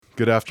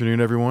Good afternoon,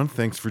 everyone.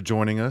 Thanks for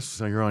joining us.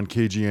 You're on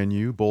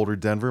KGNU, Boulder,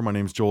 Denver. My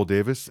name's Joel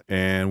Davis,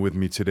 and with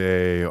me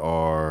today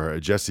are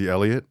Jesse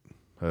Elliott,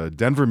 a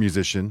Denver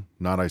musician,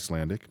 not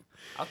Icelandic.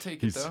 I'll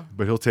take it, though.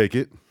 But he'll take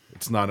it.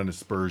 It's not an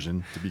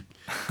aspersion to be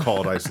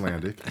called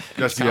Icelandic.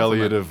 Jesse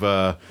Elliott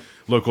of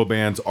local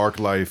bands Arc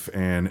Life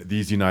and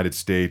These United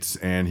States,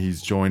 and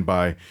he's joined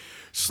by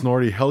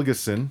Snorri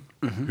Helgasson,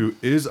 who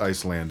is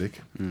Icelandic,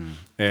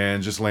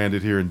 and just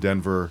landed here in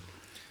Denver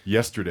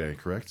yesterday,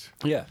 correct?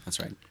 Yeah, that's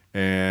right.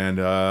 And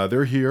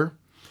they're here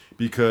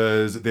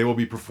because they will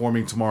be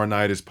performing tomorrow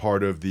night as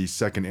part of the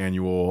second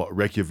annual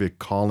Reykjavik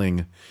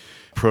Calling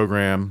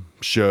program,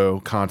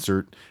 show,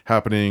 concert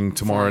happening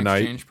tomorrow night.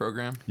 Exchange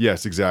program.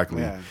 Yes,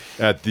 exactly. Yeah.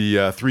 At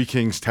the Three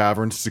Kings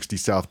Tavern, 60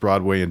 South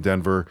Broadway in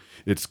Denver.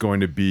 It's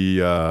going to be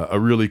a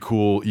really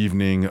cool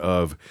evening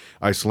of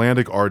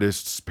Icelandic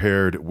artists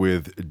paired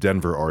with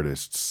Denver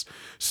artists.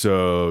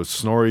 So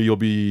Snorri, you'll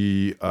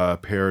be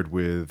paired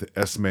with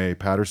Esme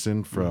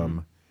Patterson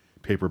from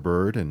Paper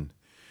Bird, and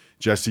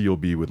Jesse, you'll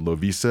be with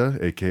Lovisa,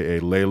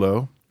 aka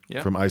Lalo,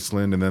 from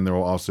Iceland, and then there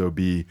will also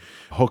be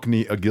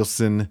Håkni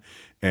Agilsson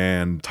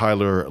and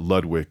Tyler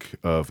Ludwig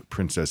of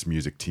Princess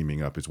Music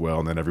teaming up as well,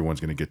 and then everyone's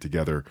going to get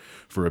together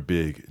for a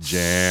big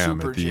jam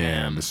at the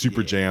end, the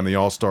super jam, the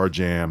all-star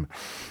jam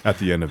at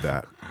the end of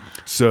that.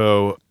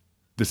 So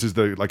this is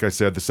like I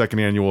said, the second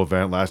annual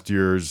event. Last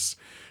year's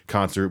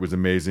concert was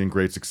amazing,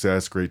 great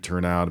success, great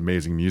turnout,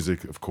 amazing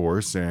music, of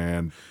course,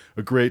 and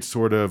a great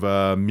sort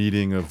of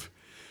meeting of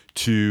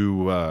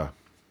two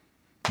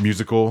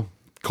musical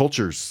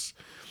cultures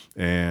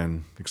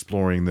and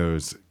exploring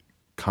those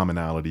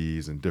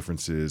commonalities and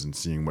differences and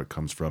seeing what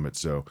comes from it.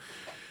 So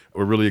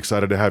we're really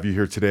excited to have you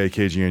here today,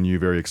 KGNU.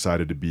 Very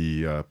excited to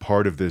be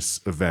part of this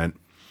event.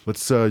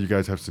 Let's you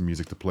guys have some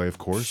music to play, of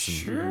course.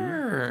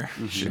 Sure.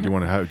 Do you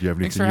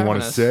have anything you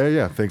want to say?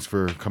 Yeah, thanks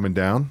for coming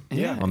down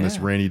on this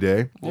rainy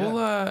day.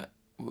 Well,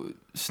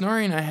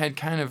 Snorri and I had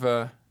kind of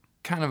a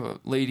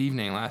late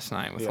evening last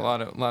night with a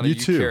lot of you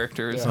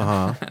characters.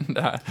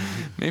 And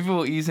maybe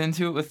we'll ease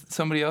into it with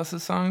somebody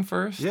else's song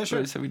first. Yeah,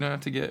 sure. So we don't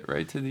have to get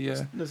right to the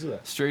Let's do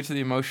that. straight to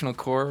the emotional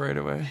core right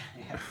away.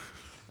 Yeah.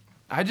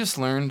 I just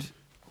learned,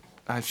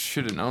 I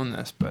should have known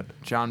this, but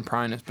John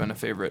Prine has been a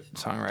favorite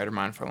songwriter of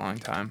mine for a long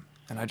time,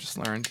 and I just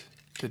learned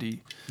that he's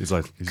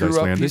grew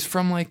Icelandic? up. He's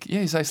from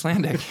he's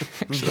Icelandic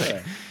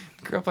actually.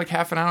 Grew up like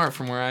half an hour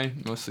from where I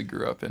mostly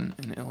grew up in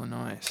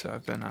Illinois, so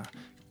I've been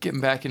getting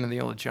back into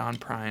the old John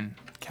Prine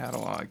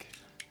catalog.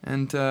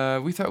 And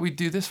we thought we'd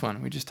do this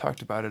one. We just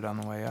talked about it on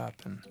the way up,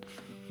 and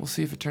we'll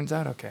see if it turns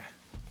out okay.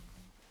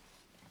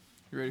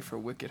 You ready for a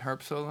wicked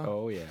harp solo?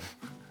 Oh, yeah.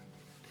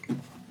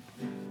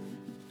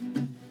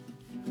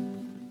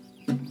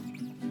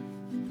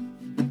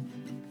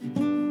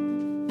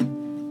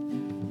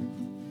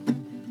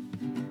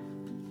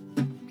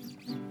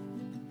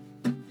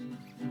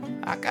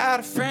 I got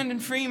a friend in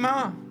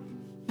Fremont,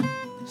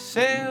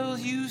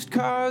 sells used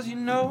cars,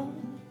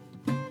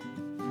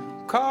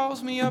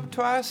 calls me up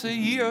twice a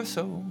year or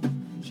so,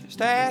 just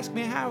to ask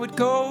me how it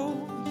goes.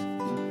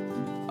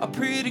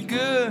 Pretty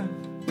good,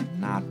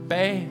 not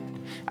bad,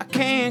 I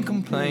can't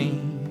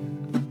complain.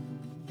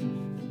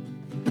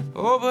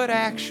 Oh, but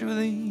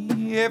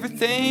actually,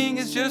 everything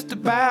is just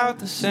about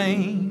the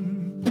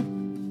same.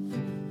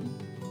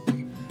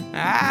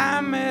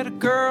 I met a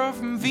girl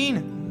from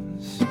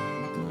Venus,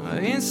 her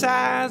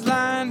inside's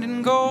lined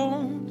in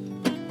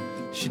gold.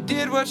 She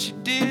did what she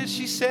did,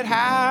 she said,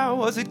 how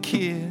was it,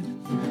 kid?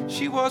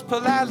 She was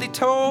politely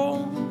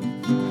told,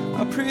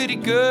 pretty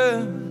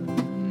good,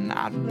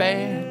 not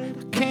bad,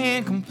 I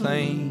can't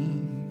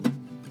complain.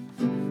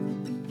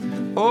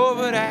 Oh,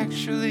 but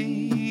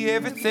actually,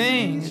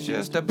 everything's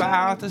just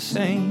about the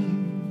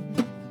same.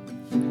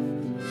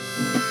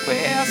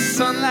 Well,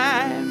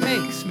 sunlight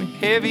makes me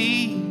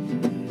heavy,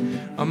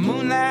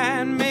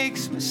 moonlight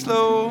makes me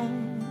slow,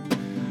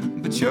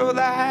 but your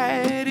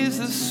light is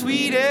the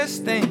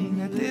sweetest thing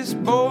that this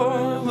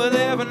boy will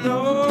ever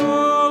know.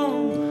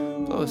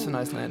 Oh, it's an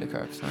Icelandic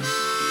harp song.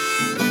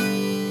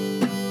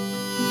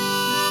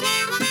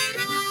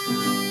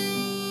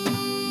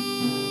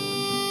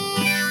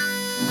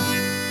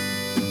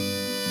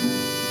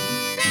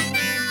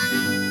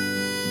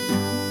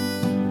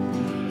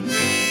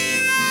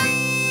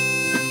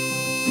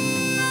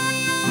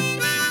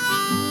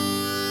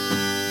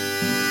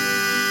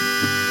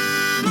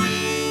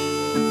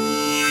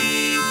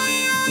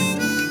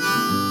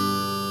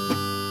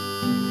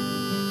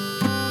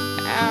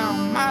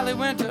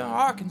 Went to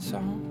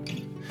Arkansas.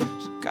 She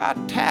got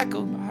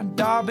tackled by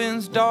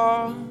Dobbin's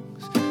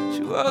dogs.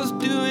 She was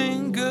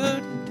doing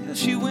good till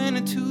she went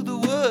into the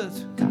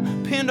woods. Got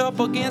pinned up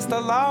against the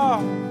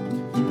log.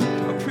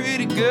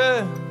 Pretty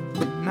good,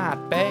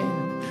 not bad.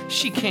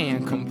 She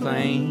can't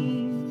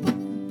complain.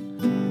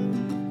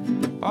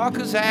 Oh,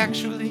 'cause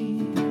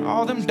actually,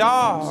 all them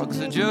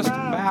dogs are just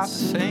about the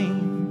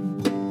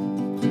same.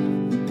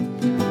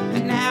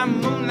 And now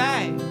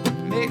moonlight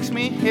makes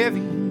me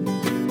heavy.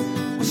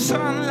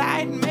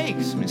 Sunlight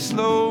makes me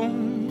slow,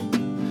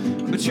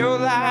 but your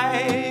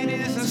light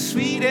is the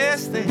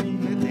sweetest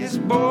thing that this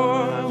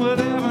boy would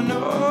ever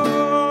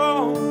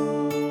know.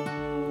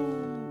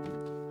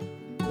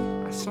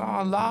 I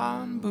saw a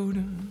lawn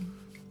Buddha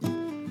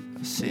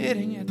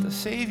sitting at the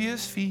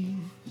Savior's feast.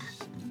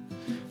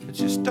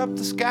 Just up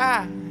the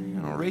sky,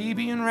 an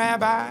Arabian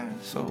rabbi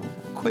sold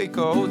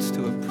Quaker oats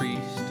to a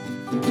priest.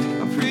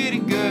 A pretty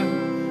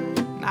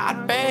good,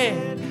 not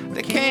bad,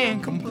 they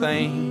can't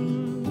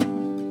complain.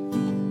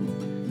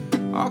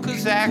 Oh,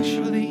 'cause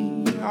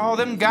actually, all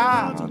them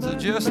gods are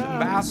just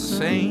about the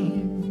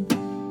same.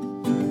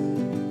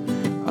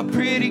 A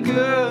pretty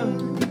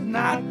good,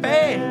 not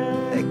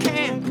bad, they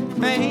can't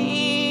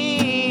complain.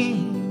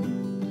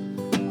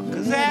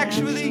 'Cause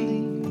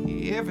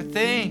actually,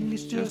 everything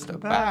is just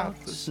about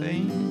the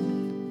same.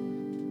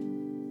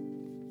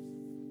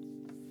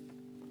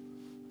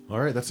 All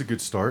right, that's a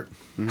good start.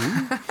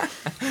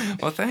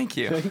 Well, thank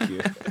you. Thank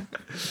you.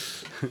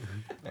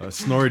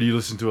 Snorri, do you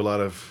listen to a lot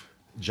of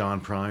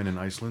John Prine in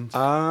Iceland?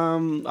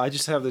 I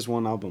just have this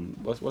one album.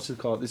 What's it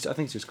called? I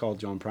think it's just called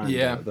John Prine.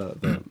 Yeah.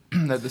 The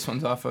That this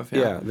one's off of.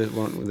 yeah.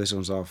 This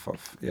one's off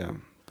of. Yeah.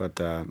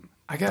 But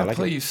I gotta like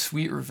play it. you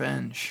 "Sweet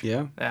Revenge."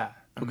 Yeah. Yeah.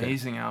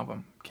 Amazing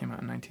album. Came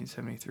out in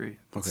 1973.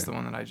 That's Okay. the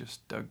one that I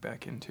just dug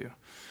back into.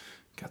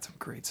 Got some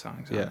great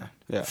songs on Yeah, there.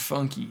 yeah.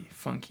 Funky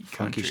country.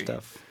 Funky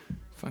stuff.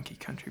 Funky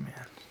country,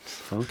 man.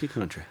 Funky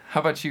country.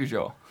 How about you,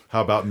 Joel? How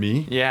about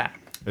me? Yeah.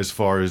 As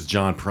far as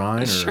John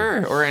Prine? Or?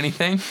 Sure, or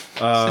anything.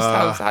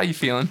 Just how you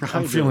feeling?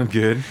 I'm feeling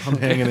good. I'm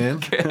hanging in.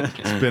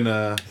 It's been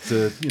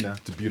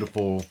it's a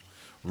beautiful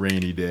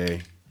rainy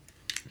day,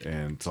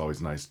 and it's always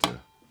nice to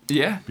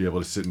Yeah. be able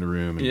to sit in a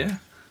room and Yeah.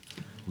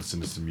 listen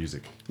to some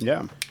music.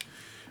 Yeah.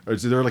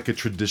 Is there like a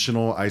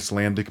traditional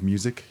Icelandic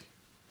music?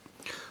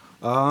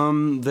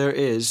 There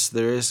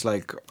is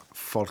like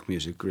folk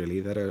music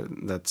really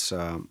that's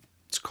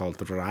it's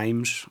called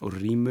rhymes or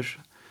rímur.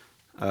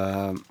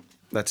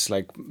 That's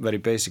like very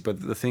basic, but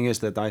the thing is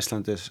that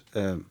Iceland is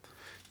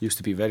used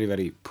to be very,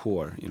 very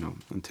poor,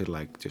 until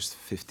like just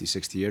 50,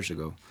 60 years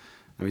ago.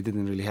 And we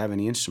didn't really have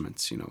any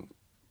instruments,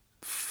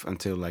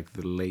 until like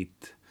the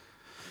late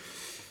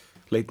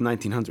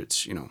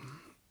 1900s,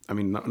 I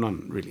mean,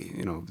 none really,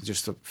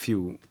 just a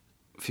few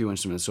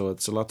instruments. So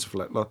it's lots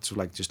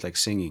of just like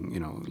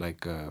singing,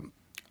 like a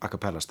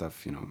cappella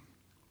stuff,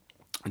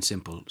 and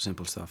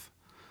simple stuff.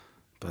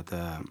 But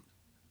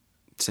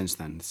since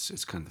then,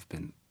 it's kind of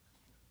been,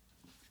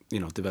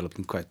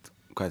 developing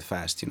quite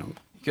fast, You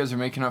guys are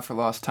making up for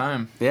lost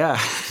time. Yeah.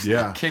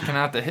 Yeah. Kicking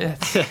out the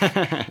hits.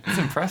 It's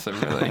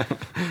impressive, really.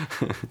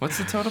 What's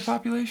the total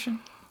population?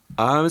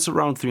 It's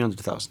around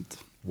 300,000.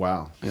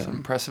 Wow. It's an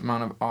impressive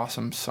amount of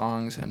awesome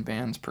songs and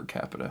bands per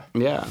capita.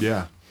 Yeah.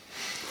 Yeah.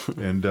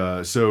 And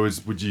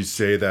would you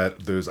say that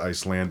those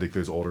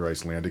older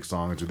Icelandic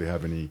songs, do they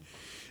have any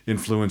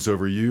influence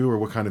over you, or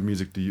what kind of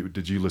music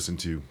did you listen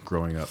to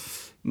growing up?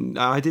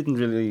 I didn't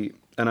really,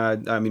 and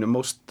I mean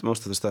most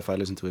of the stuff I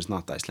listen to is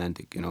not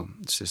Icelandic.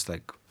 It's just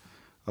like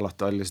I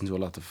listen to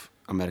a lot of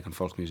American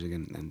folk music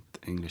and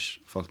English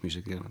folk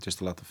music.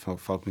 Just a lot of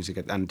folk music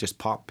and just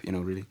pop.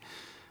 Really.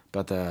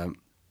 But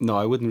no,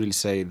 I wouldn't really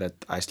say that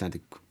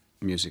Icelandic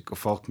music or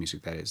folk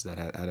music has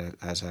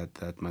had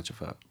that much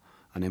of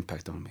an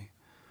impact on me.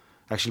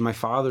 Actually, my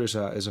father is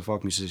a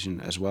folk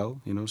musician as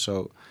well,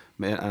 so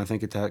I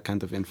think it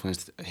kind of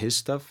influenced his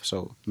stuff.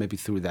 So maybe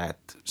through that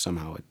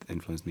somehow it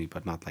influenced me,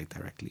 but not like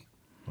directly.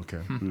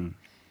 Okay.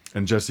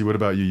 And Jesse, what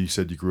about you? You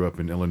said you grew up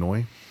in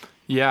Illinois.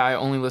 Yeah, I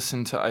only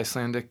listened to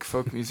Icelandic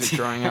folk music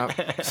growing up,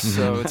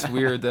 so it's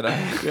weird that I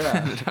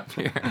ended up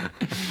here.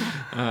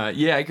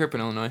 Yeah, I grew up in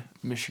Illinois,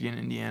 Michigan,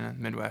 Indiana,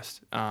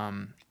 Midwest.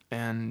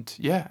 And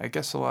yeah, I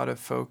guess a lot of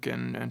folk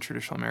and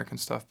traditional American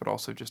stuff, but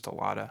also just a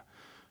lot of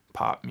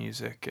pop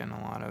music and a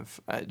lot of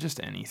just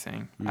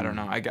anything. I don't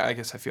know. I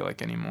guess I feel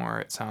like anymore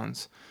it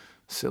sounds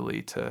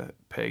silly to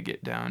peg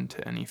it down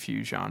to any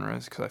few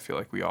genres, because I feel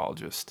like we all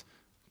just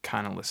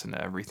kind of listen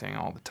to everything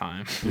all the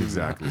time.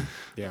 Exactly.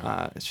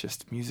 Yeah. It's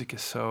just music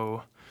is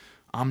so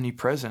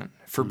omnipresent,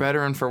 for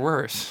better and for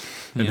worse.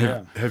 And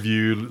Yeah. have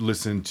you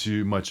listened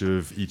to much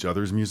of each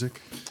other's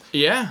music?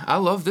 Yeah, I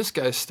love this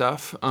guy's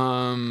stuff.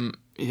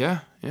 Yeah.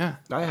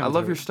 I haven't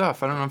love heard- your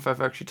stuff. I don't know if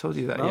I've actually told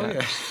you that Oh yet.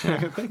 yeah.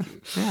 Thank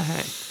you. Yeah,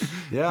 hey.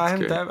 Yeah, I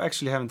great.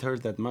 actually haven't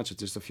heard that much. It's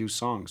just a few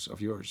songs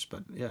of yours,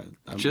 but yeah.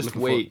 I'm Just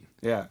looking wait.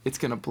 Yeah. It's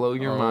going to blow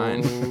your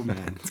mind. Oh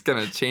man. It's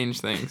going to change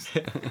things.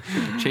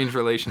 Change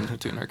relations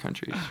between our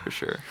countries, for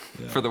sure.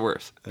 For the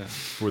worse.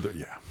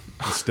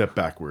 A step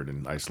backward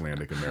in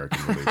Icelandic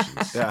American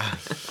relations. Yeah.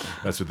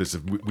 That's what this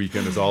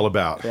weekend is all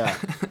about. Yeah.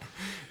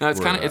 No, it's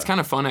We're, kind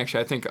of fun,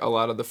 actually. I think a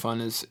lot of the fun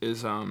is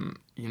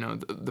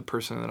the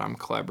person that I'm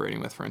collaborating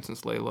with, for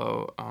instance,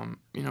 Lalo,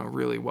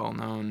 really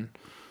well-known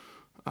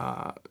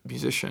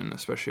musician,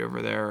 especially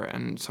over there,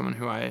 and someone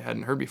who I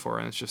hadn't heard before.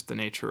 And it's just the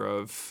nature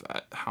of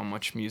how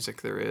much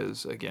music there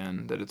is,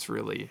 again, that it's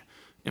really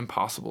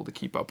impossible to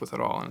keep up with it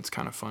all. And it's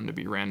kind of fun to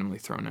be randomly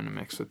thrown in a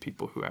mix with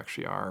people who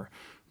actually are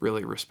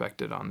really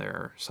respected on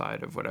their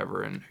side of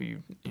whatever, and who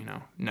you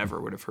never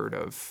would have heard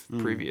of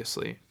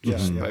previously,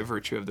 just by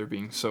virtue of there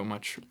being so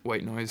much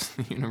white noise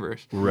in the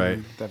universe. Right.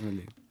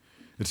 Definitely.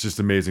 It's just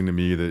amazing to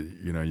me that,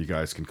 you know, you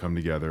guys can come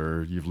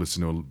together. You've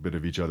listened to a bit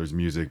of each other's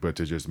music, but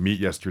to just meet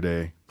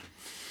yesterday,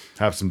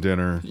 have some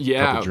dinner,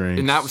 couple drinks.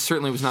 And that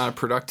certainly was not a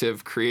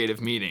productive,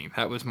 creative meeting.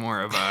 That was more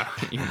of a,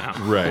 you know,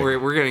 right.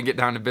 We're going to get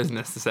down to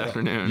business this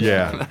afternoon.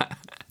 Yeah.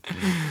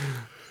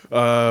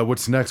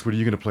 What's next? What are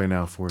you going to play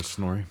now for us,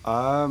 Snorri?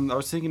 I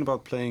was thinking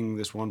about playing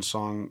this one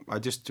song. I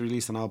just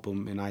released an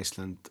album in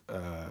Iceland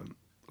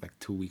like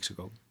 2 weeks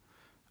ago.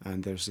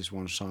 And there's this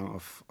one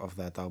song of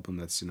that album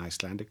that's in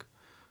Icelandic.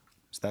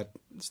 Is that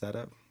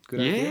a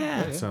good idea?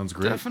 Yeah, that sounds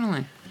great.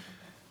 Definitely.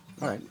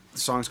 All right. The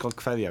song's called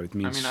Kveðja. It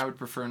means... I mean, I would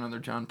prefer another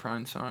John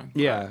Prine song.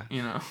 Yeah. But,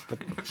 you know. But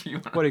if you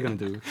what are you going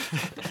to do?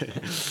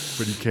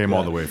 But you came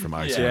all the way from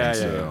Iceland,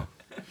 so...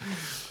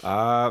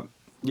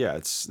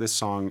 This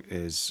song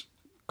is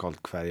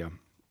called Kveðja.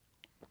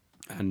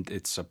 And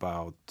it's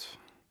about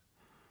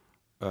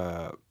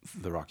the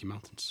Rocky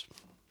Mountains.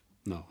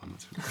 No, I'm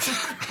not.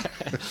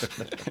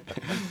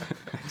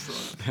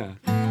 Excellent. Yeah.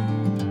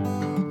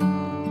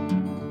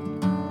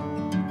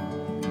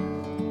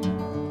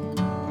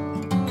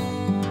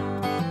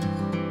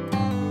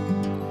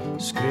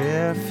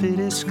 Skref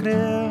fyrir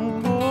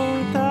skref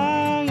og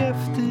dag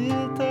eftir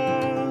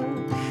dag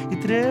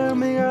ég dreg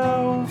mig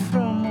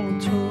áfram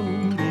og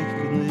tók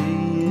einhvern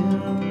veginn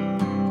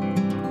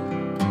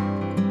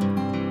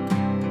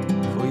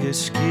og ég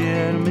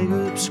sker mig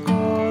upp,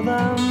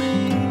 skoða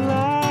mig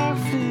lag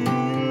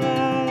fyrir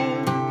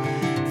lag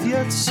því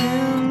að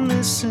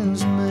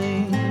sinnisins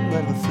megin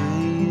verða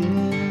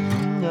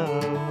þegin á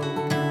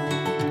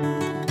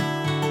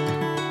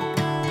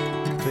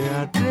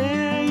þegar dreg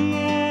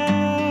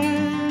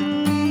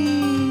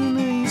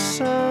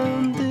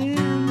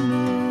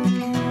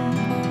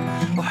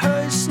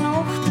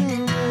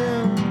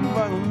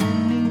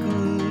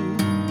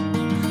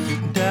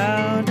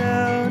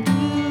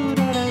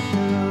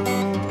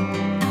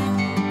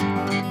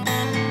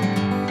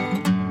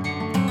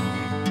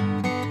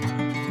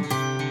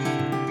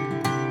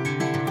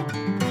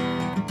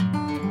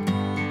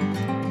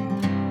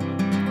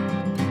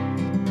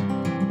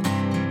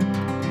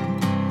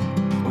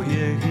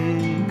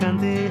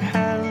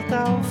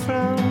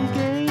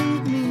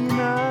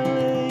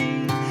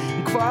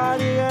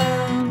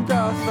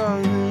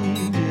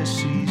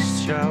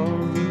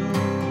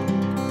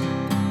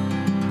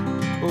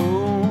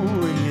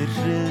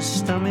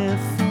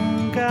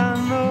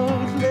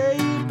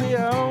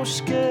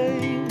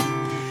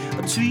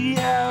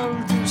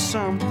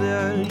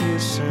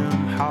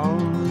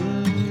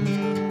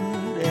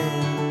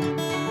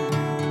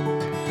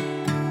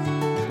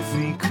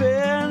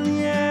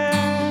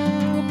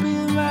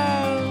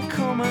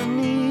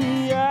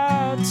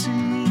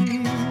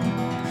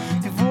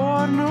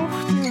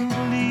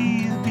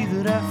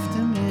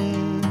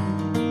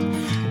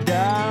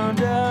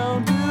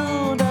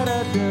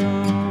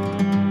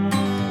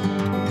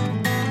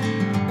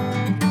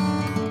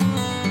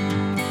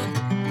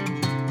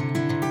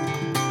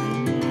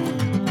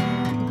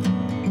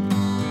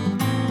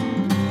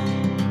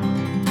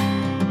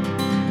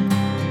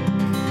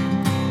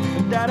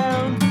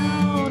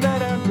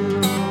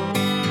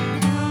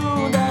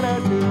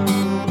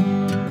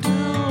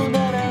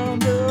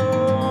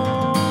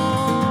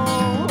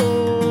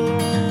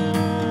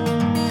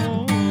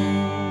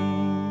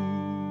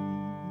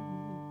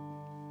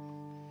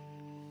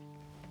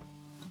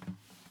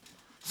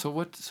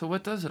So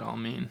what does it all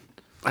mean?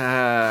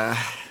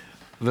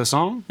 The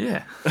song?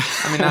 Yeah.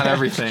 I mean, not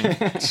everything.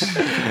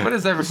 What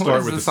does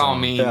this all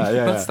mean?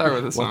 Let's start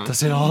with the song. What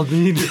does it all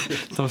mean?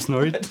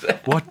 Snorri,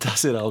 what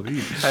does it all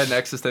mean? I had an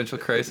existential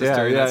crisis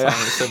during that song.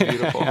 It's so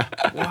beautiful.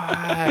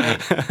 Why?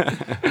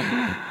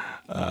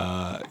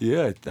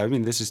 I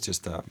mean, this is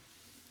just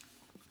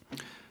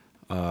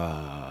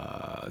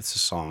it's a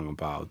song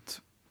about,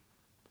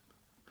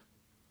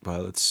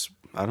 well,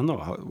 I don't know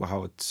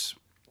how it's,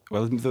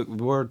 well, the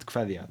word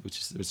Kveðja, which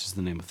is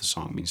the name of the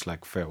song, means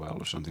like farewell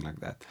or something like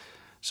that.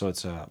 So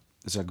it's a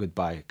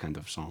goodbye kind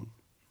of song,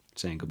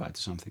 saying goodbye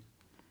to something.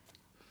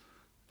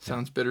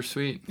 Sounds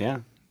bittersweet. Yeah.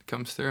 It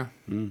comes through.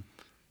 Mm.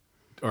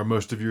 Are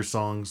most of your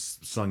songs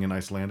sung in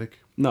Icelandic?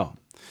 No.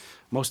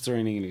 Most are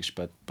in English,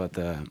 but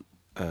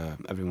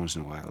every once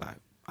in a while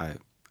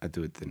I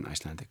do it in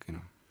Icelandic, you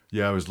know.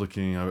 Yeah, I was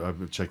looking, I've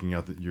been checking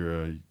out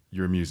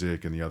your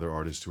music and the other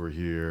artists who are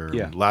here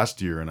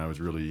last year, and I was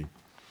really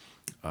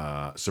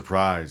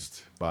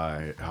surprised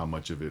by how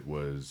much of it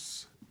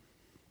was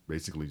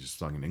basically just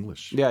sung in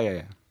English.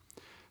 Yeah.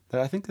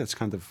 I think that's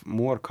kind of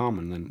more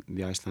common than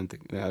the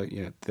Icelandic,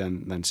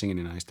 than singing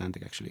in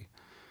Icelandic, actually.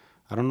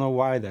 I don't know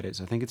why that is.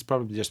 I think it's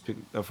probably just,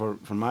 for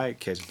my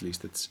case at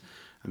least, it's,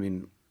 I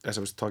mean, as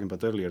I was talking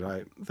about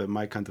earlier,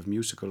 my kind of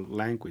musical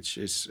language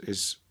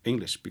is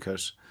English,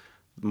 because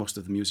most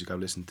of the music I've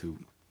listened to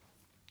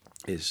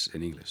is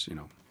in English, you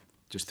know,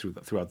 just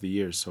throughout the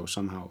years. So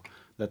somehow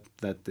that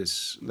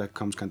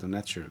comes kind of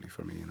naturally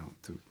for me, you know,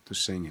 to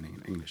sing in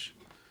English.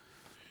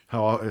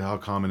 How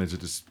common is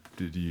it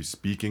do you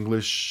speak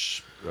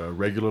English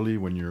regularly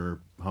when you're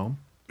home?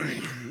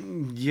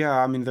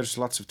 Yeah, I mean, there's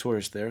lots of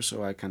tourists there,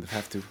 so I kind of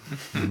have to,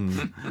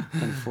 kind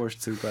of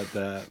forced to. But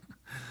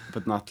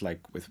but not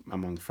like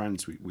among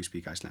friends. We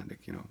speak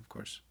Icelandic, of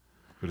course.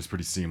 But it's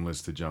pretty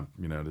seamless to jump,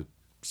 to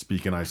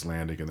speak in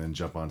Icelandic and then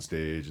jump on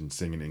stage and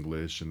sing in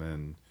English and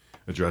then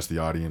address the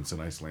audience in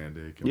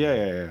Icelandic.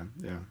 Yeah.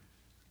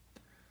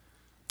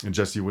 And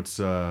Jesse, what's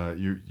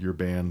your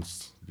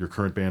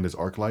current band is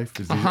Arclife?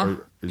 Is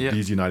Yeah.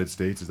 These United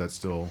States, is that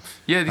still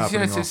Yeah, these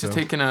happening United States also? is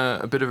taking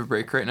a bit of a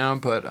break right now,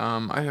 but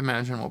I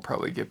imagine we'll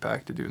probably get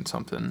back to doing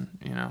something,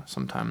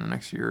 sometime in the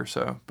next year or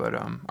so. But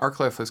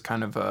Arclife was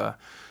kind of a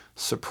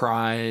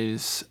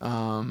surprise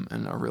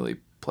and a really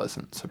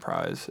pleasant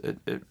surprise.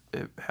 It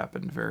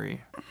happened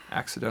very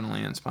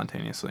accidentally and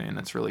spontaneously, and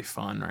it's really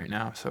fun right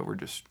now. So we're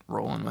just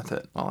rolling with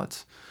it while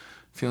it's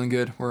feeling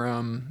good. We're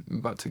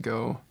about to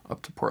go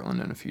up to Portland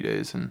in a few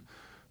days and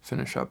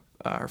finish up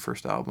our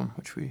first album,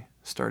 which we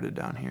started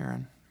down here,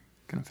 and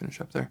gonna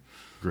finish up there.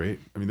 Great.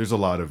 I mean, there's a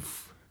lot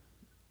of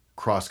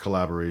cross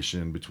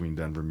collaboration between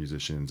Denver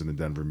musicians and the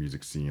Denver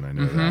music scene. I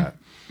know that.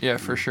 Yeah,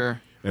 for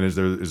sure. And is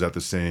that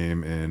the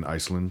same in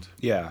Iceland?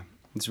 Yeah,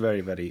 it's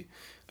very, very,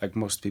 like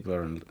most people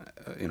are in,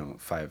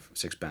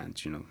 5-6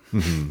 bands,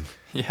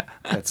 Yeah.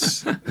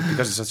 That's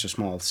because it's such a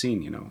small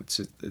scene,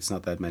 it's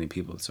not that many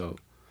people. So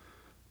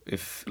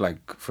if,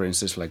 like, for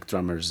instance, like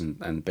drummers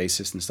and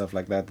bassists and stuff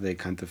like that, they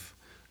kind of,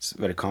 it's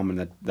very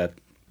common that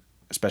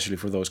especially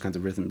for those kind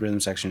of rhythm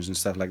sections and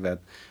stuff like that,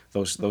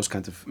 those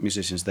kind of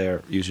musicians,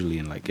 they're usually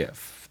in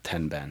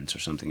 10 bands or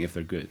something if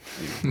they're good.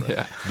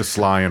 Yeah. The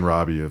Sly and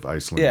Robbie of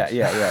Iceland.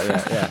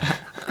 Yeah.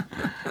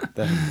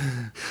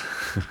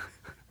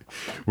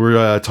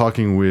 We're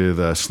talking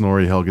with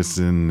Snorri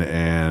Helgasson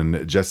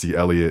and Jesse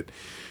Elliott.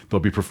 They'll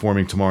be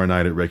performing tomorrow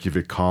night at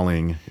Reykjavik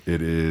Calling.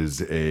 It's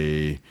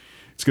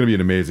going to be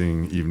an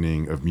amazing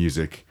evening of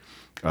music,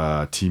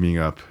 teaming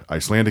up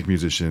Icelandic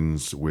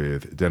musicians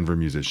with Denver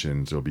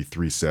musicians. There'll be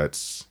 3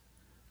 sets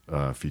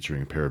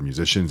featuring a pair of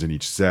musicians in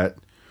each set.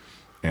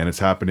 And it's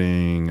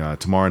happening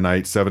tomorrow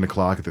night, 7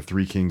 o'clock at the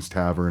Three Kings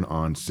Tavern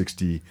on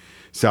 60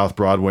 South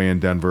Broadway in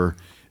Denver.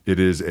 It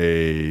is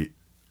a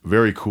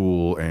very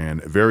cool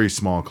and very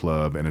small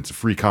club, and it's a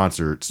free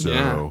concert. So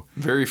yeah,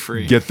 very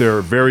free. Get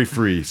there very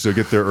free. So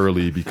get there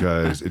early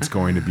because it's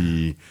going to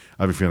be,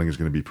 I have a feeling it's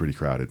going to be pretty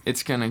crowded.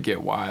 It's going to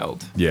get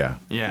wild. Yeah.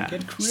 Yeah.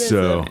 Get crazy.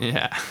 So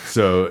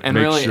and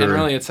make really, sure.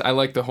 I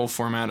like the whole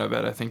format of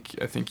it. I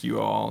think you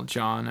all,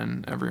 John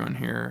and everyone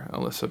here,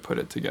 Alyssa, put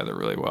it together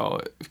really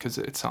well because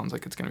it sounds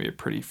like it's going to be a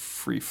pretty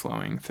free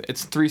flowing.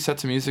 It's 3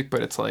 sets of music,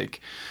 but it's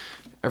like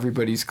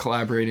everybody's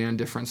collaborating on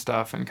different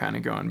stuff and kind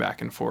of going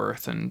back and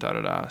forth and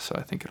da-da-da. So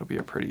I think it'll be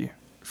a pretty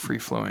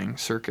free-flowing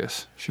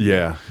circus. Should be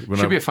a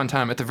fun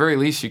time. At the very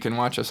least, you can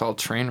watch us all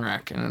train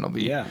wreck, and it'll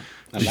be... Yeah.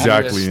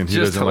 Exactly, and he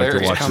just doesn't like to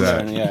watch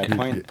hilarious. that. Yeah,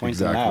 point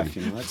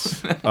Exactly. and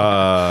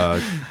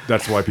laugh,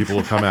 That's why people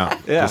will come out,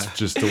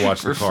 just to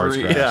watch the For cars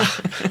free.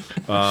 crash.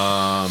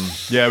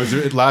 It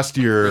was last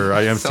year.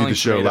 I emceed the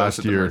show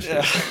last year.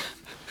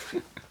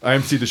 I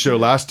emceed the show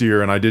last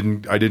year, and I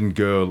didn't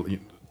go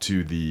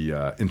to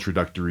the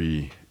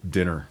introductory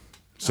dinner.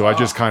 So I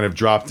just kind of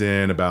dropped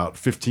in about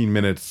 15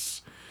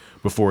 minutes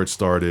before it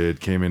started,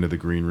 came into the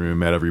green room,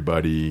 met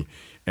everybody,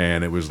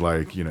 and it was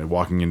like,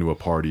 walking into a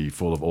party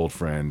full of old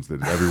friends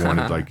that everyone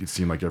had, it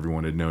seemed like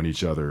everyone had known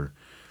each other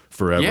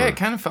forever. Yeah, it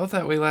kind of felt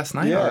that way last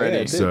night already.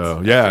 Yeah, it did.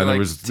 So, For and like it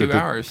was 2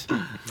 hours.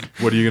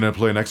 What are you going to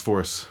play next for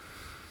us?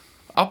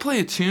 I'll play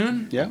a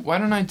tune. Yeah. Why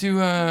don't I do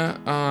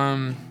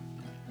I'll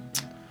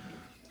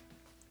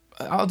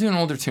do an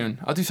older tune.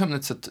 I'll do something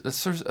that's a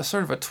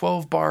sort of a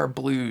 12-bar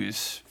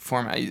blues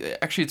format.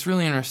 Actually, it's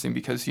really interesting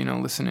because,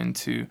 listening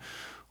to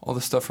all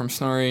the stuff from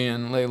Snorri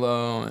and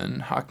Lalo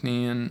and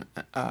Hockney, and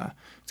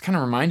it's kind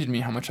of reminded me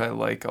how much I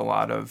like a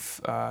lot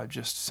of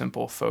just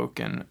simple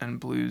folk and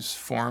blues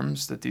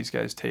forms that these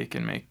guys take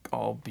and make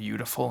all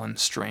beautiful and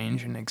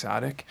strange and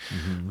exotic.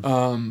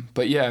 Mm-hmm.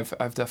 But yeah,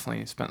 I've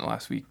definitely spent the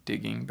last week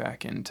digging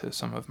back into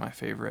some of my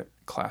favorite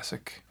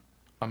classic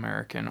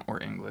American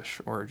or English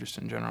or just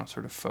in general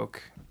sort of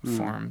folk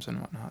forms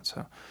and whatnot.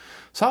 So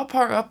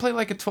I'll play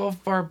like a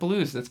 12-bar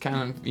blues that's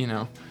kind of,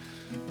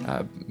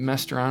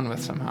 messed around with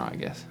somehow, I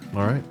guess.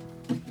 All right.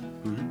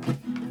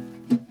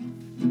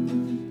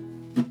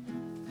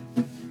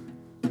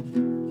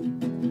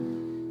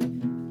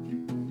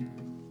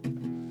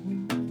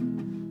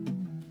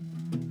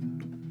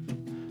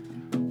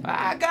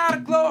 I got a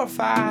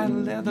glorified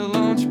leather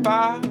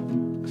lunchbox.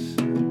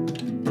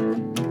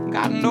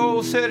 Got an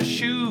old set of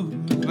shoes,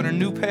 but a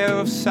new pair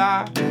of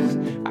socks.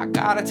 I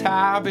got a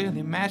tie,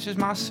 barely matches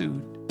my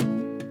suit.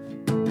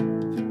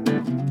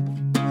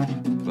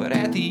 But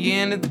at the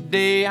end of the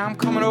day, I'm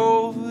coming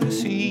over to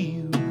see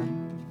you.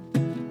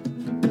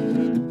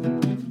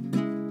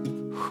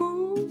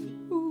 Ooh,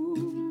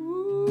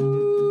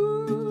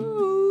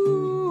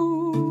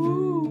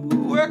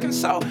 working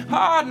so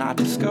hard not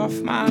to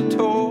scuff my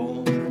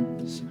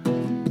toes.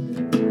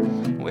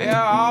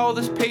 Where all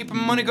this paper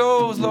money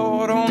goes,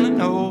 Lord only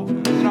knows.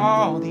 And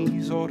all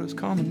these orders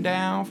coming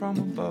down from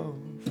above.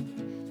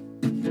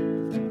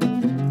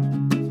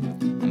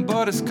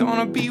 But it's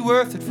gonna be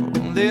worth it for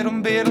a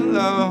little bit of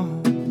love.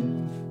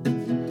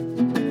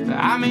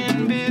 I'm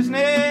in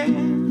business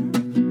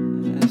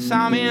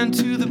I'm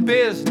into the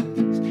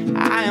business.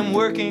 I am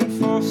working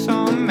for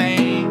some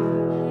man.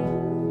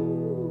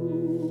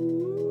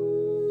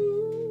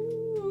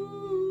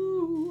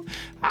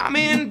 I'm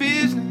in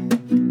business.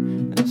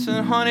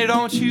 Listen, honey,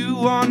 don't you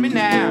want me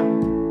now?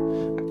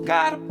 I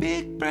got a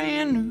big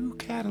brand new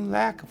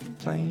Cadillac of a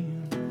plan.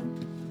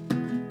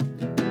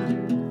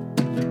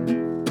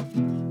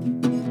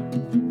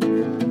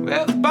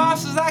 Well, the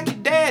boss is like your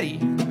daddy,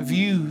 the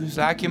view's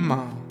like your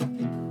mom.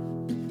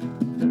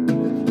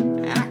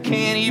 And I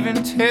can't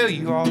even tell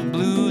you all the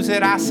blues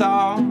that I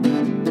saw.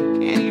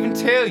 Can't even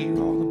tell you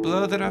all the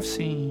blood that I've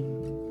seen.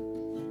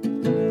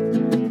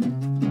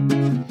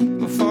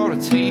 But for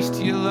a taste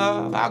of your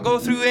love, I'll go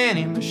through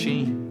any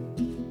machine.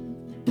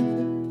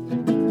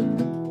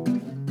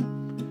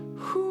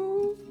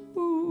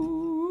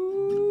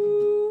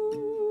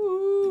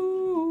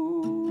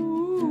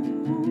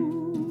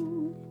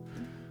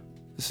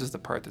 This is the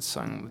part that's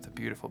sung with the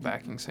beautiful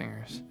backing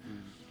singers.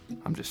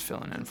 I'm just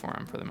filling in for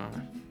them for the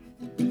moment.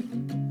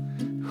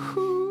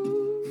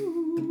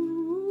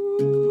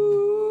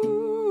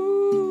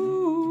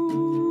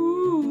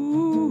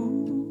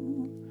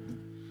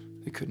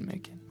 They couldn't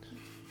make it.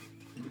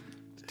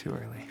 It's too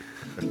early.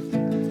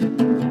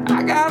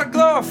 I got a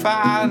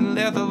glorified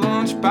leather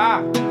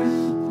lunchbox.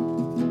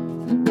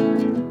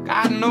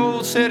 Got an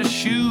old set of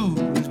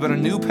shoes, but a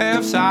new pair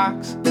of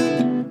socks.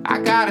 I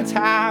got a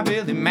tie,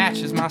 barely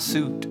matches my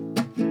suit.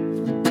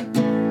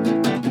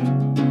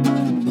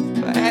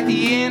 But at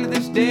the end of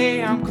this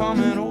day, I'm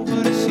coming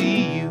over to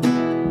see you.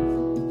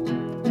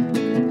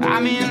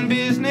 I'm in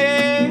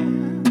business.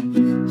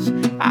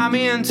 I'm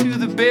into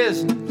the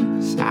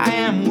business. I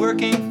am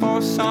working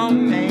for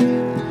some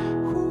man.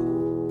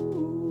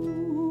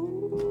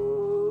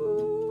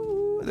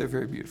 Ooh, they're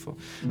very beautiful.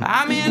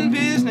 I'm in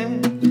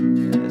business.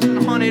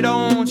 And honey,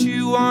 don't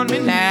you want me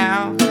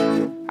now?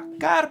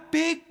 Got a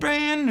big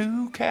brand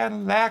new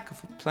Cadillac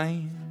of a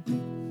plane.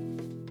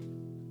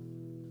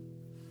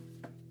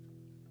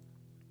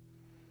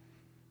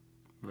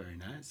 Very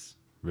nice.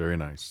 Very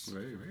nice.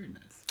 Very, very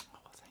nice. Oh,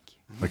 thank you.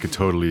 I could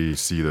totally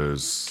see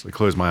those. I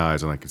close my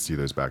eyes and I could see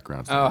those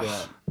backgrounds. Oh,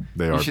 Yeah.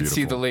 They are you should beautiful.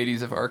 see the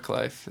ladies of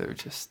Arclife. They're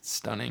just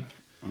stunning.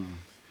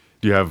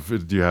 Do you have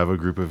a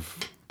group of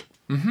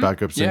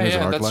backup singers in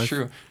Yeah, Arc that's Life?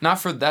 true.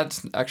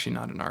 That's actually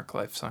not an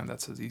Arclife song.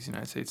 That's a These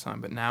United States song.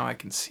 But now I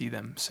can see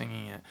them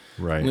singing it.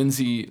 Right.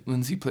 Lindsay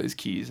plays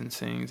keys and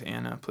sings.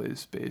 Anna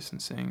plays bass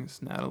and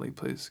sings. Natalie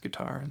plays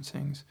guitar and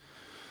sings.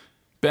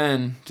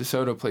 Ben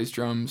DeSoto plays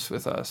drums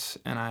with us,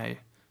 and I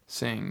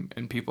sing.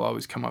 And people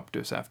always come up to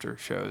us after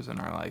shows and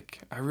are like,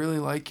 "I really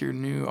like your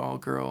new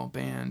all-girl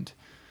band."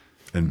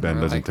 And Ben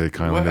We're doesn't like, take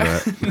kindly to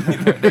 "What?"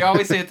 that. They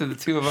always say it to the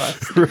two of us,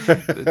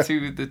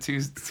 the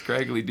two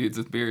scraggly dudes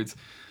with beards.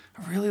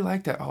 I really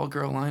like that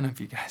all-girl lineup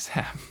you guys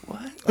have.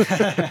 What?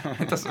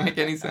 It doesn't make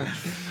any sense.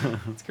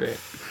 It's great.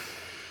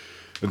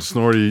 And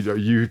Snorri, are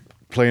you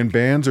playing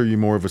bands? Or are you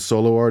more of a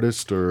solo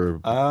artist? Or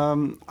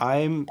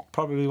I'm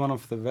probably one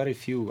of the very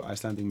few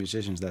Icelandic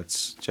musicians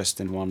that's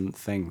just in one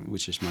thing,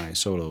 which is my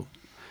solo.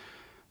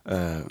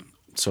 But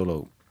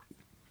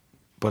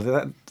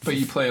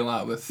you play a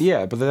lot with...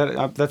 Yeah, but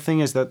that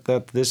thing is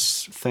that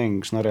this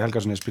thing, Snorri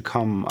Helgasson, has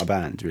become a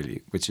band,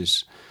 really, which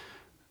is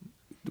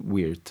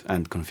weird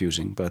and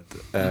confusing, but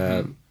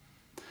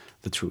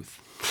the truth.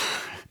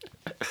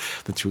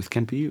 The truth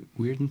can be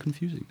weird and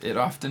confusing. It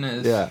often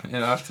is. Yeah.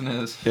 It often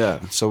is. Yeah,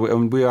 so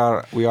we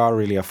are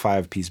really a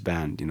 5-piece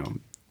band,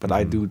 but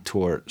I do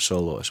tour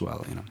solo as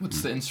well,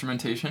 What's the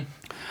instrumentation?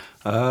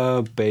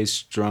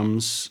 Bass,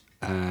 drums,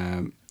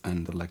 and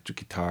electric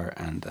guitar,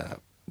 and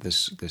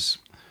this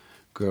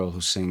girl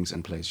who sings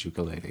and plays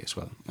ukulele as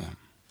well. Yeah.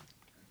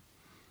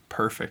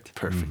 Perfect.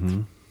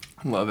 Perfect.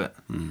 Love it.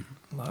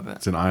 Love it.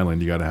 it's an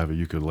island, you got to have a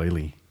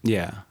ukulele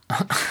Yeah.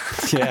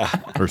 Yeah.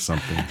 or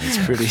something. It's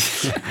pretty.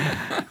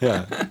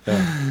 Yeah.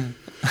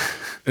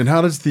 And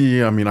how does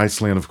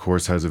Iceland, of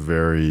course, has a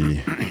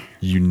very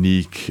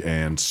unique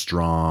and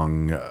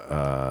strong,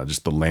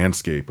 just the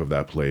landscape of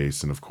that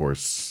place. And of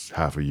course,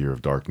 half a year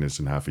of darkness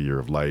and half a year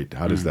of light.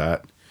 How does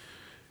that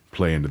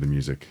play into the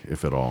music,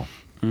 if at all?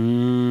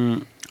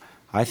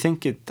 I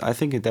think it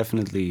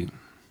definitely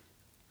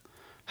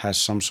has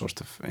some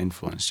sort of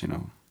influence,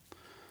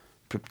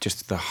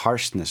 just the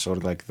harshness or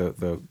like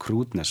the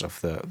crudeness of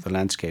the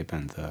landscape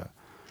and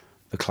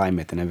the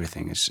climate and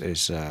everything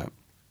is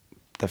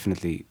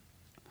definitely,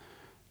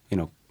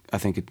 I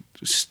think it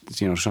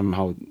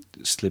somehow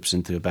slips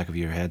into the back of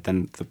your head.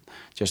 And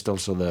just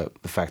also the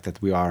fact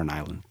that we are an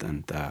island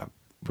and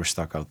we're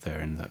stuck out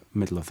there in the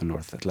middle of the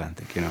North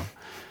Atlantic,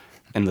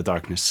 in the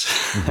darkness.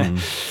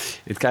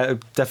 It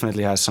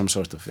definitely has some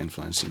sort of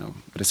influence,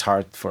 but it's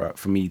hard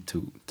for me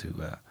to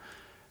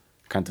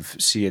kind of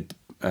see it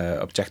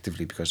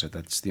objectively, because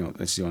that's the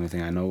only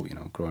thing I know,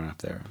 growing up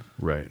there.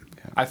 Right.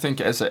 Yeah. I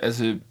think as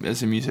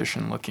a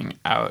musician looking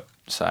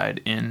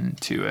outside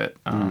into it,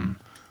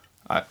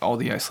 all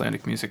the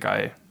Icelandic music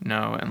I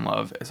know and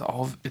love it's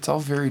all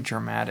very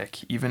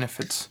dramatic, even if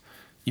it's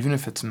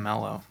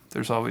mellow.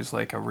 There's always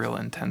like a real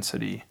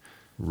intensity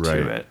Right.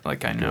 to it.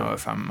 Like I know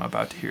if I'm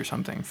about to hear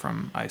something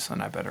from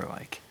Iceland, I better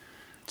like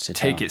Sit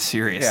take down. it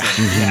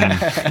seriously.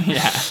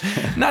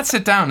 Yeah. Not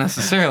sit down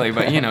necessarily,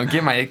 but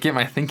get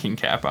my thinking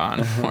cap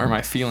on, or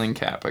my feeling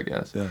cap, I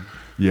guess. Yeah.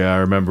 Yeah, I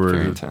Very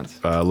remember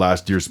intense.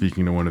 last year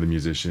speaking to one of the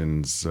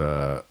musicians,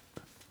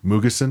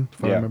 Mugason,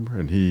 if I Yeah. remember,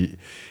 and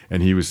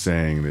he was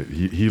saying that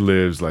he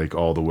lives like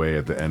all the way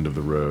at the end of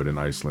the road in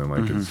Iceland,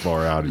 like as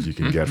far out as you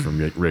can get from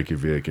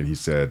Reykjavik. And he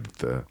said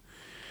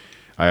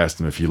I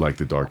asked him if he liked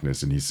the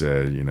darkness, and he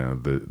said,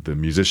 the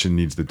musician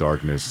needs the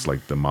darkness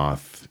like the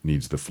moth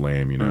needs the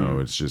flame.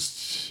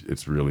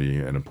 It's really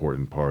an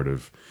important part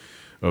of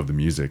the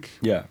music.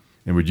 Yeah.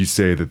 And would you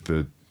say that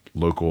the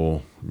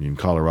local,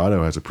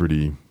 Colorado has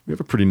we have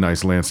a pretty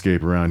nice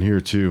landscape around here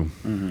too.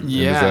 And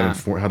Yeah.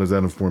 how does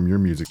that inform your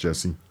music,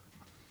 Jesse?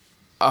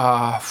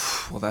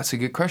 Well, that's a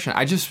good question.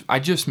 I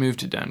just moved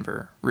to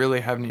Denver.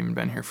 Really haven't even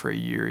been here for a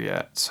year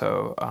yet.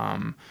 So,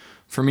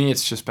 for me,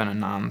 it's just been a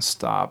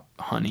nonstop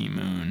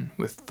honeymoon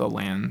with the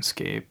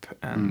landscape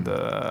and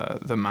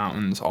the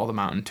mountains, all the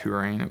mountain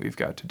touring that we've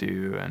got to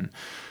do. And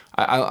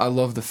I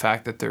love the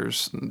fact that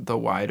there's the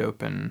wide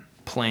open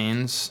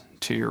plains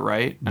to your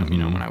right. And,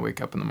 when I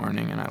wake up in the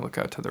morning and I look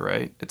out to the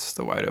right, it's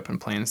the wide open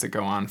plains that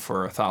go on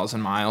for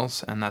 1,000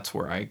 miles. And that's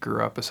where I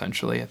grew up,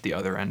 essentially, at the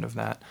other end of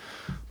that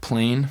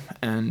plain.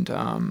 And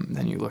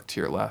then you look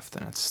to your left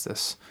and it's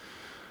this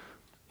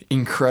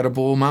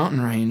incredible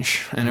mountain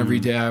range. And every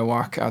day I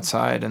walk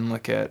outside and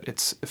look at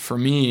it's, for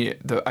me,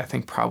 I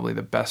think probably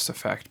the best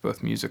effect,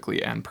 both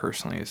musically and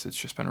personally, is it's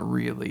just been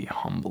really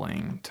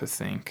humbling to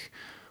think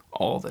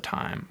all the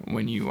time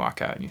when you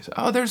walk out and you say,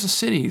 oh, there's a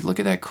city. Look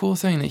at that cool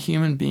thing that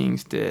human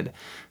beings did.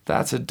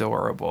 That's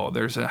adorable.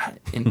 There's an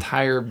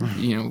entire,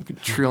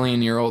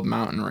 trillion-year-old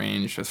mountain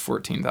range with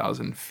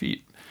 14,000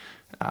 feet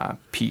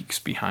peaks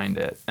behind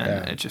it.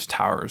 And it just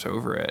towers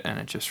over it. And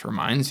it just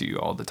reminds you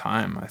all the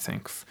time, I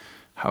think,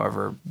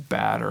 however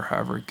bad or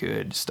however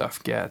good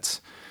stuff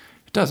gets,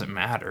 it doesn't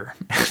matter.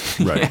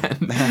 Right.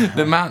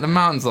 The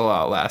mountains will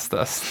outlast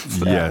us.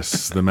 So.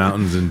 Yes, the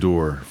mountains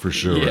endure for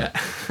sure. Yeah.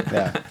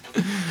 Yeah.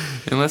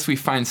 Unless we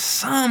find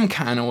some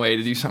kind of way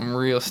to do something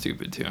real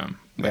stupid to them,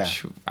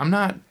 which I'm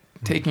not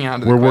taking out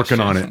of the We're question.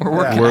 working on it.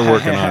 We're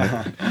working on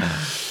it.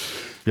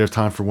 You have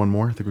time for one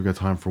more? I think we've got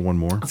time for one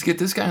more. Let's get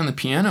this guy on the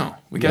piano.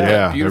 We got Yeah, that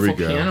there we beautiful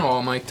go. piano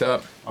all mic'd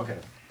up. Okay.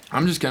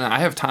 I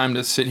have time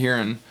to sit here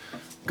and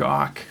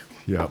gawk,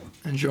 Yep.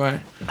 enjoy.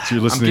 So you're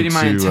I'm listening getting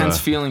my to intense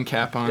feeling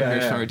cap on Yeah,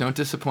 here, yeah. Snorri. Don't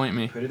disappoint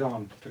me. Put it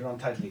on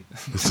tightly.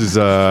 this is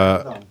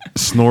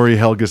Snorri,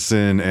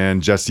 Helgasson,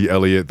 and Jesse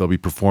Elliott. They'll be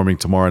performing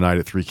tomorrow night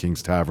at Three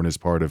Kings Tavern as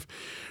part of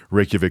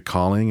Reykjavik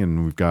Calling,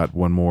 and we've got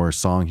one more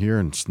song here,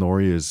 and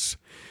Snorri is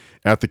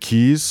at the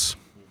keys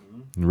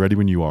and ready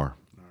when you are.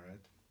 All right.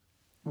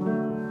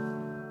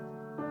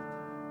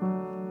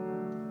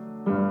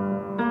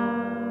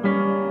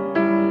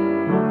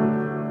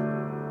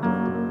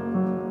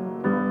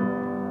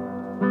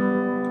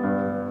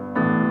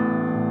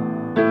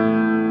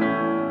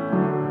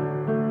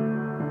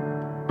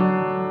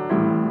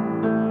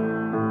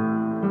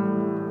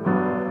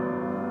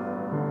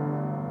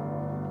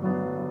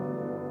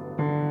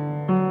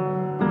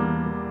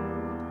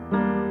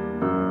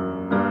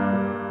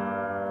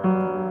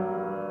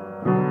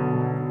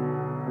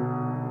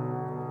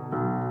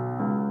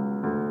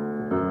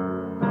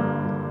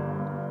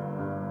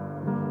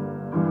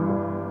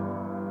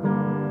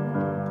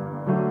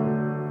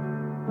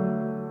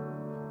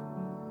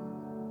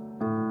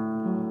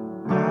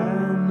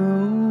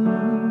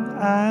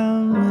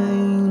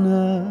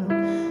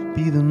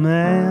 the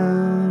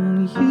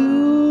man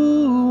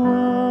you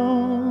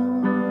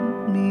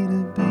want me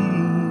to be,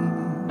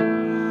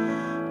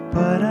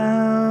 but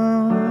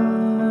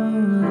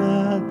I'm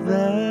not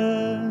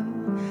that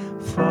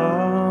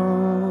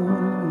far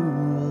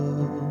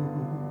off.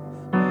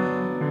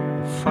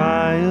 The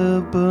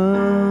fire burns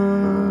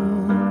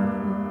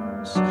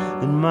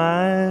in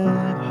my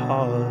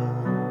heart,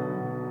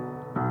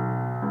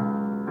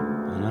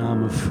 and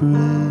I'm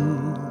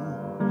afraid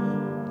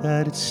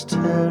that it's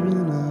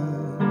tearing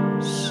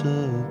us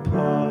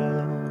apart.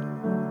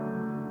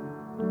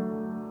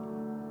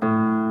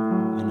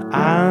 And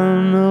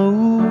I know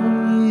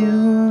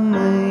you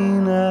may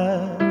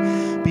not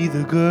be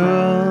the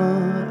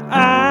girl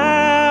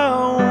I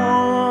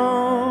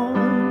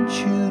want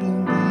you to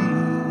be,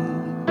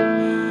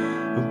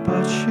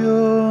 but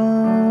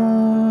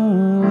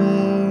you're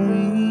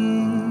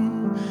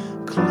wearing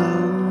clothes.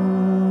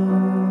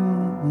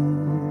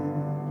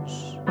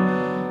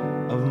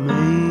 I've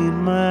made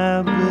my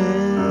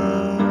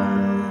bed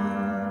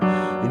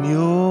in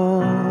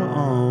your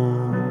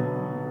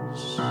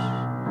arms.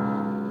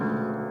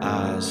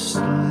 I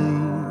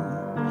sleep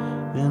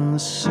in the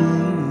sea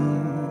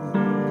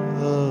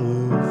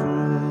of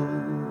rose.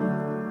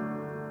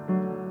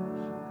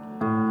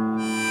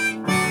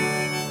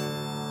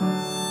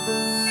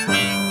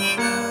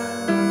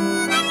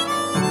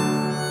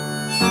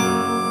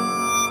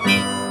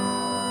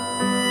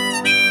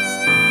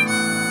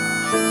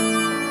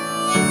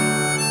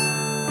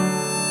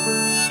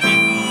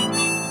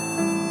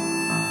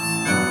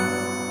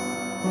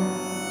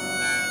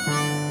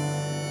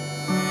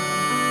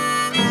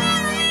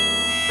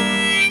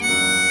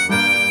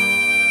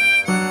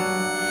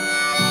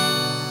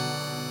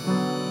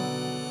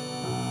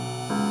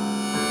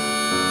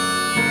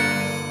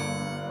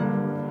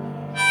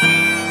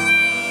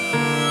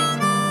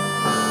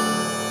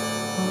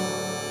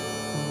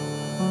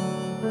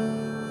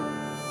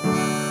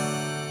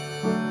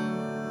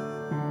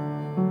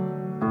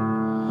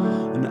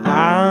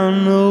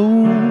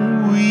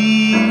 know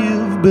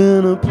we've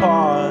been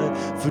apart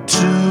for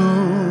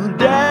too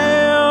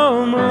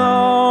damn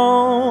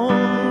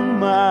long,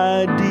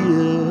 my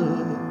dear,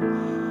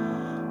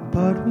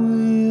 but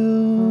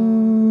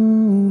we'll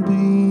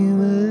be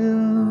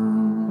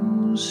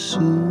there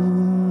soon.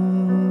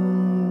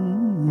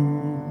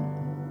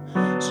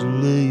 So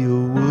lay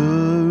your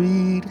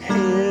worried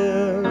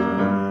head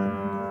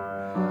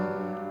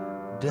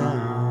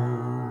down.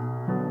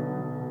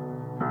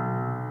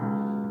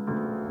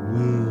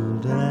 We'll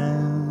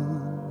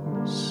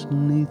dance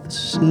beneath the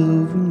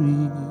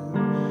silvery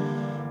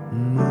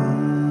moon.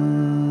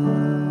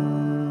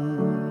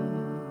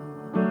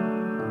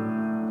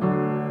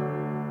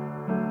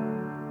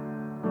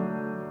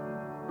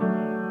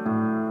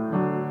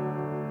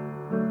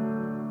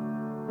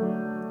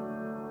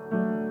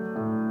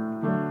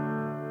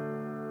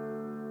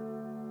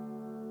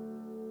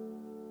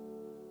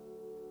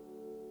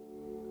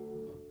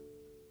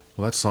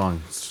 Well, that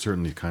song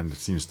certainly kind of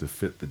seems to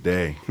fit the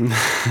day.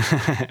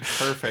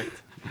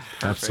 Perfect.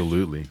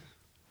 Absolutely.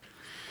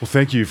 Well,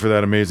 thank you for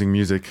that amazing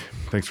music.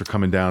 Thanks for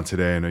coming down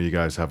today. I know you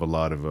guys have a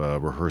lot of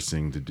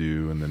rehearsing to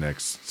do in the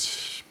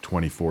next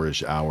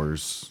 24-ish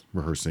hours,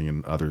 rehearsing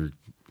and other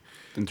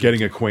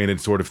getting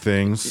acquainted sort of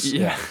things.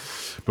 Yeah.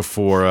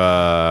 Before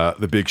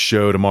the big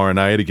show tomorrow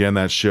night. Again,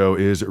 that show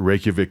is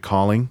Reykjavik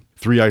Calling.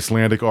 3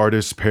 Icelandic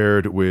artists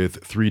paired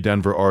with 3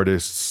 Denver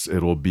artists.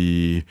 It'll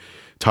be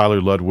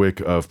Tyler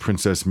Ludwig of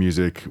Princess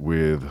Music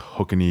with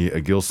Håkani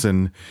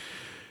Agilson,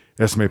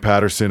 Esme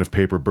Patterson of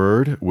Paper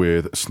Bird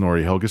with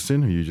Snorri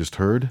Helgasson, who you just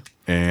heard,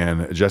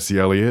 and Jesse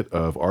Elliott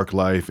of Arc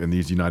Life in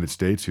these United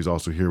States, who's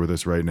also here with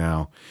us right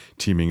now,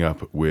 teaming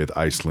up with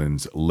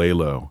Iceland's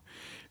Lalo.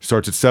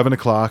 Starts at 7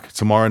 o'clock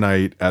tomorrow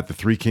night at the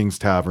Three Kings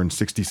Tavern,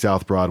 60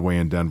 South Broadway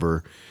in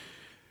Denver.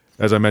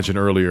 As I mentioned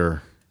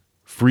earlier,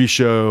 free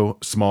show,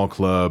 small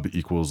club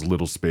equals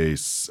little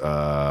space,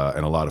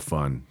 and a lot of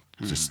fun.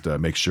 Just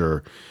make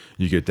sure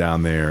you get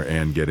down there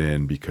and get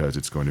in because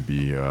it's going to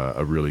be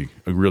a really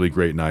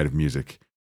great night of music.